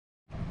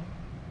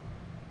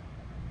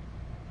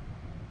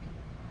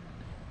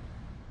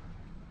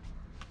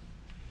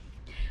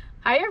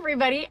Hi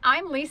everybody,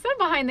 I'm Lisa.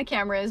 Behind the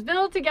camera is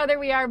Bill. Together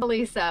we are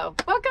Billisa.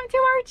 Welcome to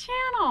our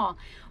channel.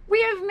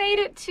 We have made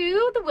it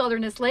to the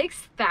Wilderness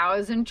Lakes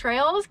 1000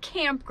 Trails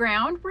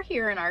campground. We're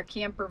here in our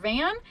camper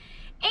van,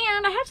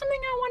 and I have something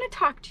I want to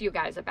talk to you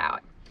guys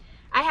about.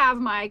 I have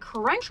my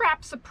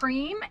Crunchwrap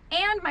Supreme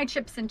and my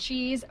chips and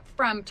cheese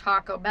from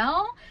Taco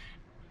Bell.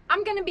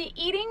 I'm going to be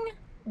eating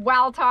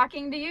while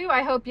talking to you.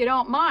 I hope you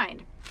don't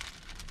mind.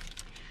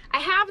 I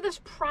have this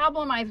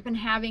problem I've been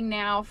having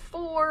now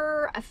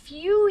for a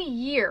few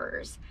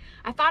years.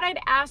 I thought I'd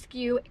ask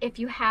you if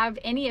you have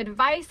any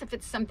advice, if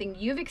it's something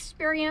you've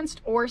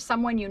experienced or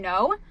someone you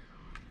know,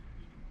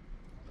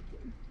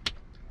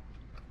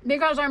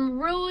 because I'm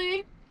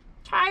really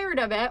tired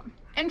of it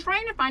and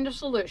trying to find a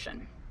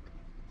solution.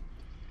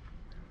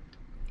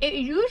 It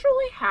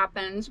usually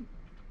happens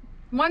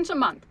once a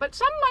month, but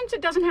some months it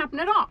doesn't happen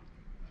at all.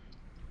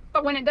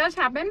 But when it does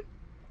happen,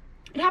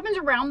 it happens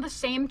around the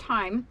same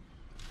time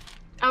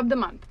of the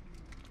month,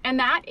 and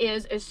that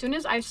is as soon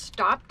as I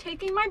stop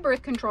taking my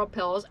birth control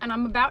pills and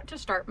I'm about to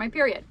start my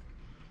period.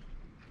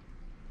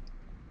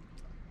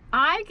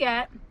 I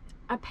get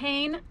a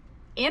pain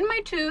in my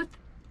tooth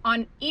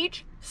on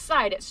each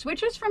side. It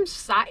switches from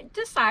side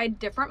to side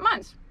different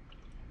months.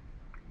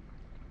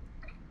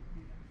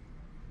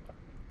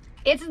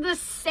 It's the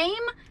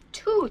same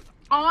tooth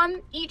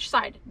on each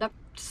side, the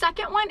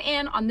second one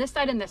in on this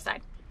side and this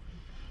side.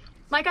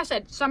 Like I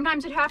said,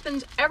 sometimes it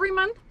happens every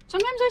month.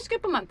 Sometimes I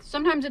skip a month.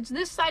 Sometimes it's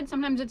this side,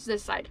 sometimes it's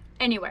this side.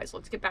 Anyways,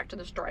 let's get back to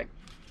the story.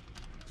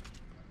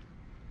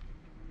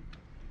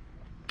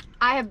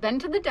 I have been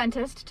to the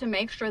dentist to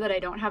make sure that I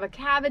don't have a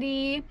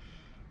cavity.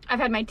 I've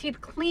had my teeth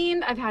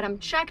cleaned. I've had them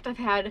checked. I've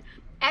had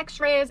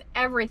x-rays,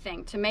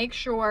 everything to make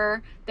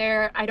sure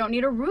I don't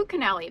need a root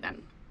canal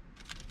even.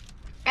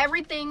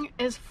 Everything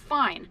is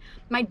fine.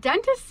 My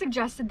dentist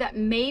suggested that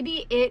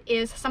maybe it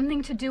is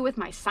something to do with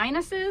my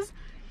sinuses,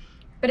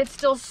 but it's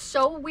still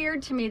so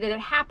weird to me that it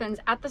happens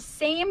at the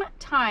same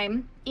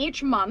time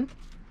each month,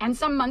 and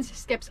some months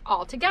skips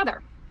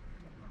altogether.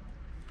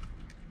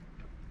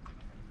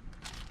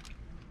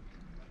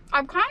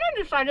 I've kind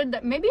of decided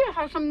that maybe it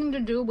has something to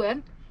do with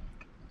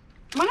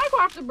when I go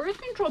off the birth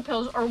control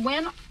pills or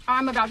when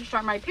I'm about to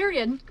start my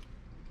period,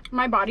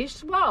 my body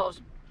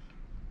swells.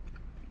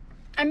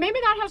 And maybe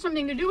that has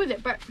something to do with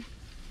it, but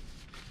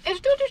it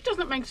still just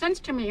doesn't make sense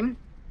to me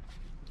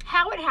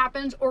how it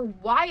happens or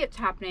why it's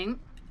happening,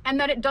 and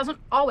that it doesn't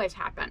always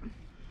happen.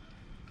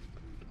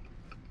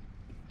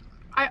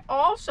 I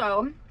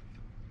also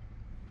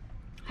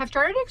have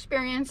started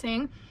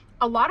experiencing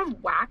a lot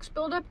of wax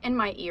buildup in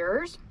my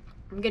ears.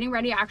 I'm getting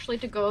ready actually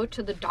to go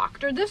to the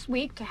doctor this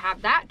week to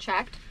have that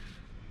checked.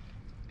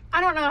 I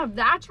don't know if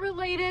that's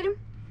related,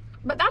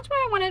 but that's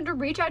why I wanted to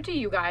reach out to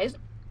you guys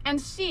and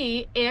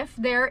see if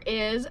there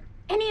is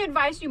any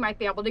advice you might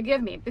be able to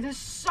give me, because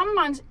some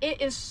months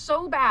it is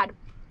so bad.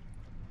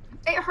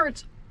 It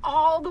hurts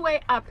all the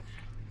way up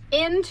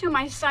into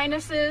my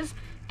sinuses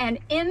and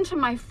into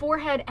my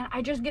forehead, and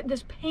I just get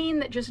this pain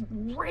that just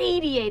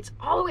radiates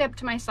all the way up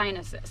to my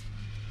sinuses,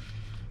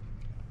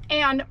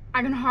 and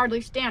I can hardly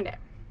stand it.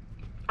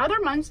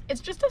 Other months it's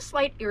just a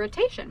slight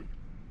irritation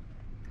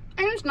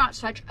and it's not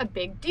such a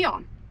big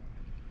deal.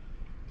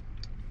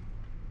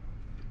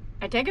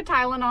 I take a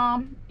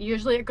Tylenol,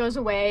 usually it goes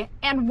away,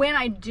 and when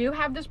I do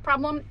have this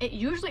problem, it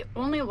usually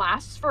only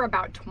lasts for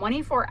about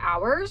 24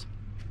 hours.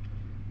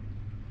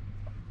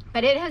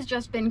 But it has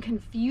just been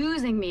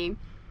confusing me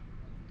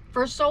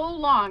for so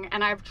long,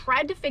 and I've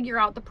tried to figure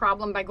out the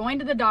problem by going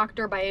to the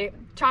doctor, by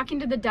talking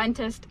to the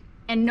dentist,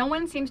 and no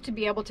one seems to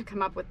be able to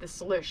come up with the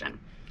solution.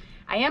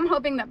 I am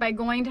hoping that by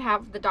going to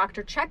have the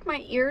doctor check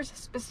my ears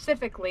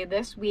specifically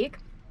this week,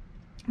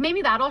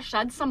 maybe that'll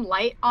shed some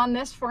light on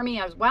this for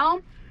me as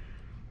well.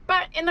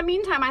 But in the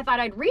meantime, I thought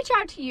I'd reach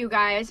out to you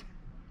guys,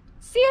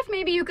 see if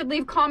maybe you could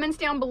leave comments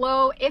down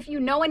below if you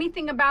know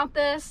anything about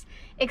this,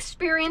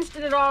 experienced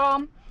it at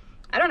all.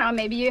 I don't know,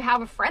 maybe you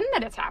have a friend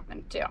that it's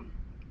happened to,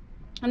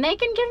 and they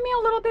can give me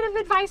a little bit of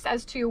advice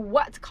as to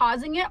what's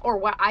causing it or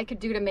what I could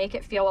do to make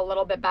it feel a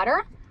little bit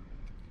better.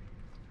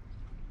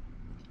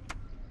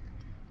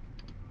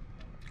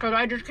 Because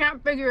I just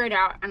can't figure it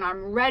out, and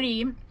I'm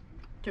ready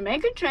to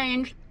make a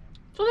change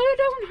so that it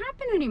doesn't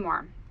happen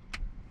anymore.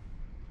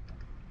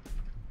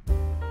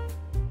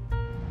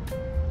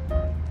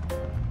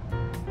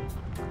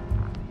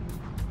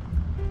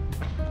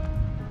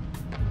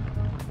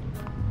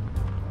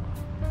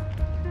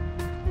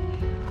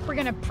 We're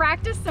gonna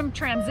practice some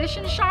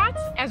transition shots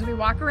as we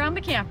walk around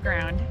the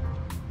campground.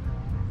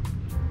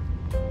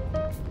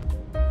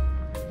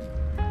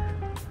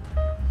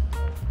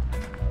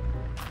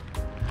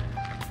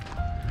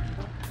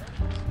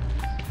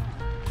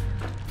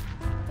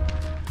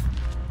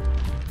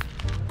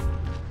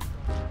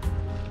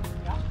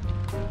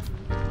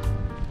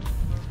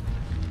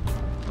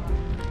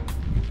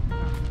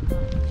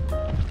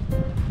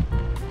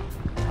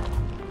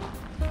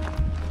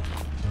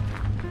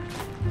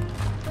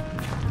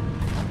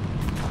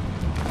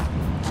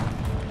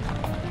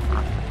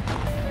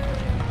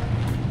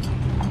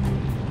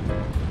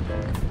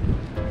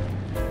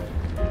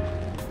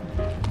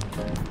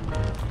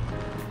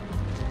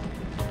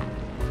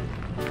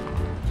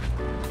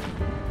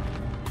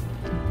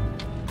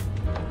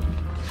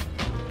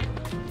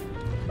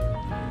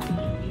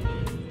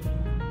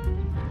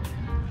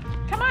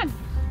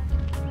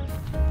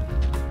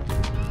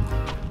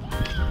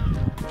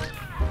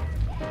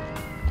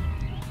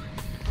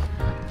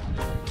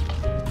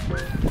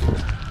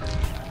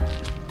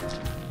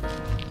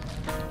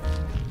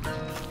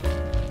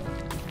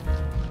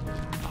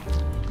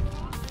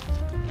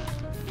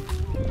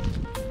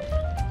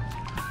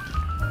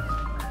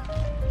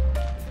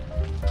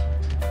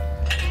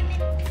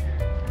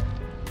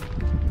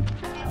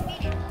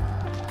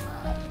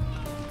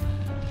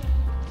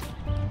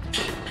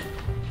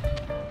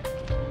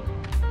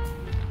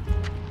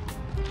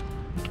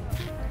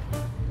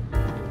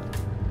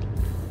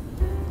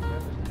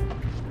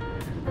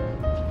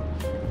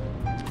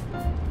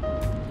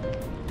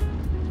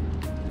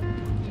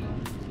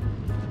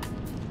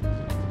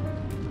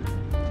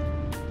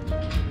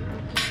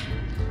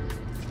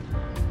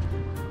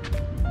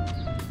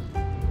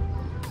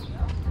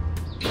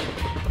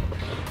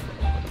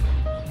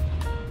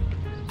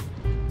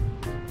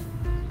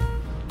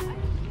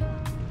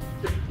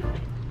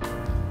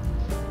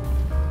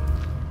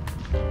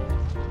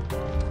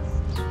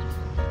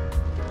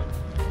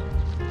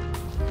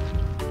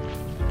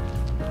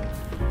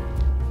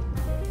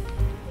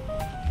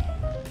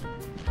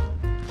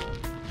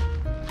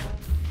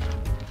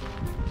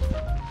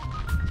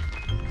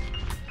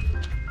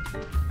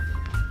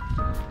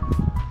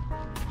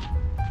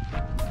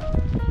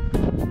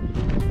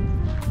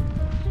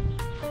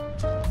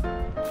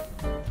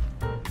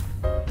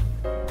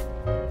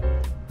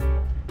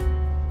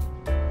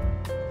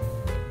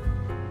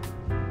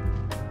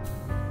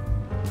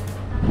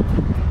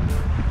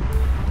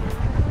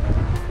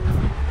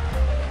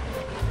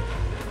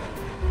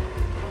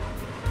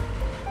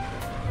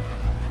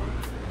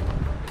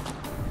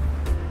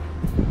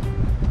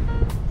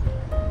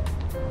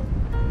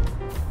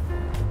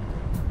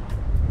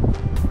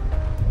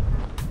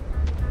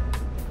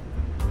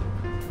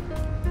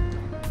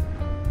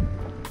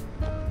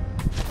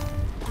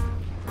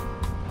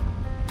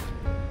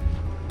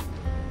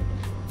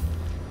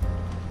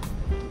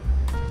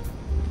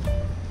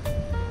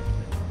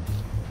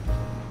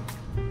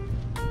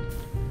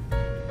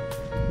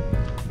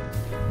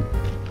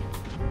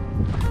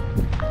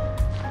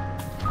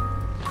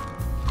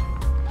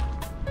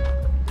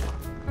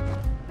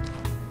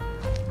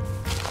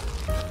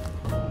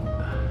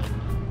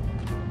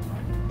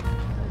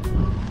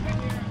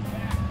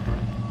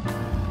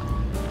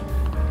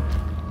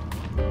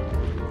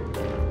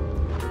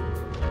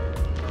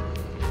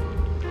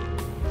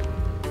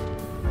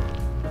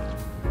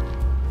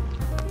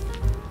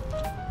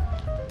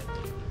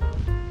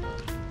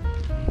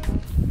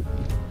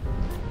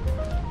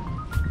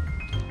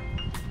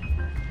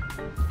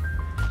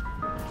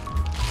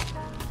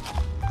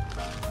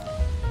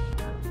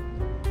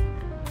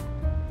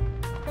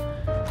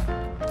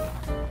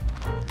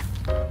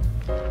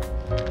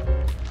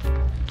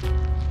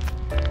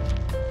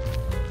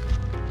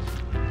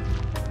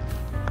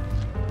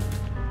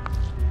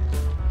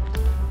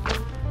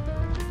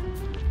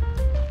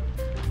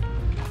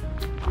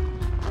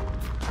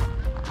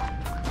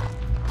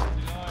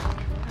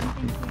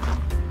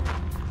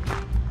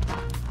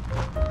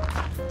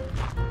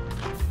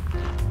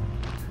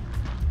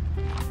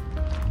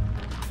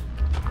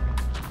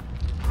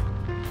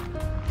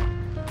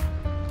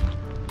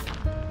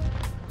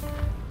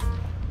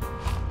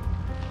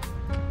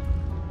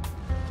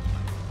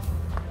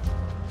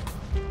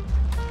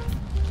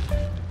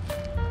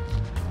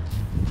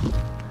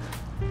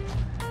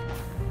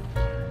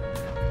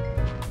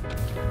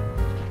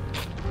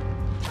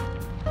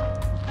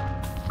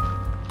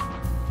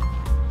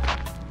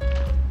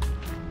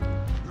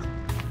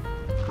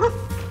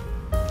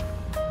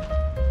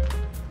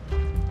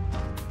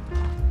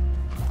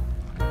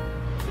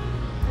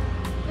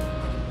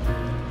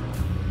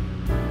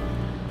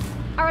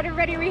 out,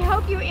 everybody. We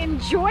hope you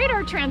enjoyed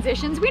our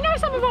transitions. We know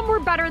some of them were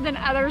better than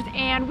others,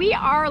 and we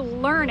are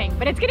learning,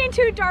 but it's getting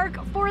too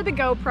dark for the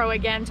GoPro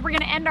again, so we're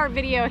gonna end our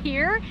video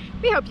here.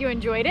 We hope you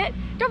enjoyed it.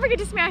 Don't forget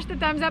to smash the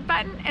thumbs up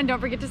button, and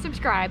don't forget to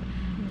subscribe.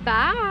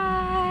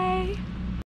 Bye.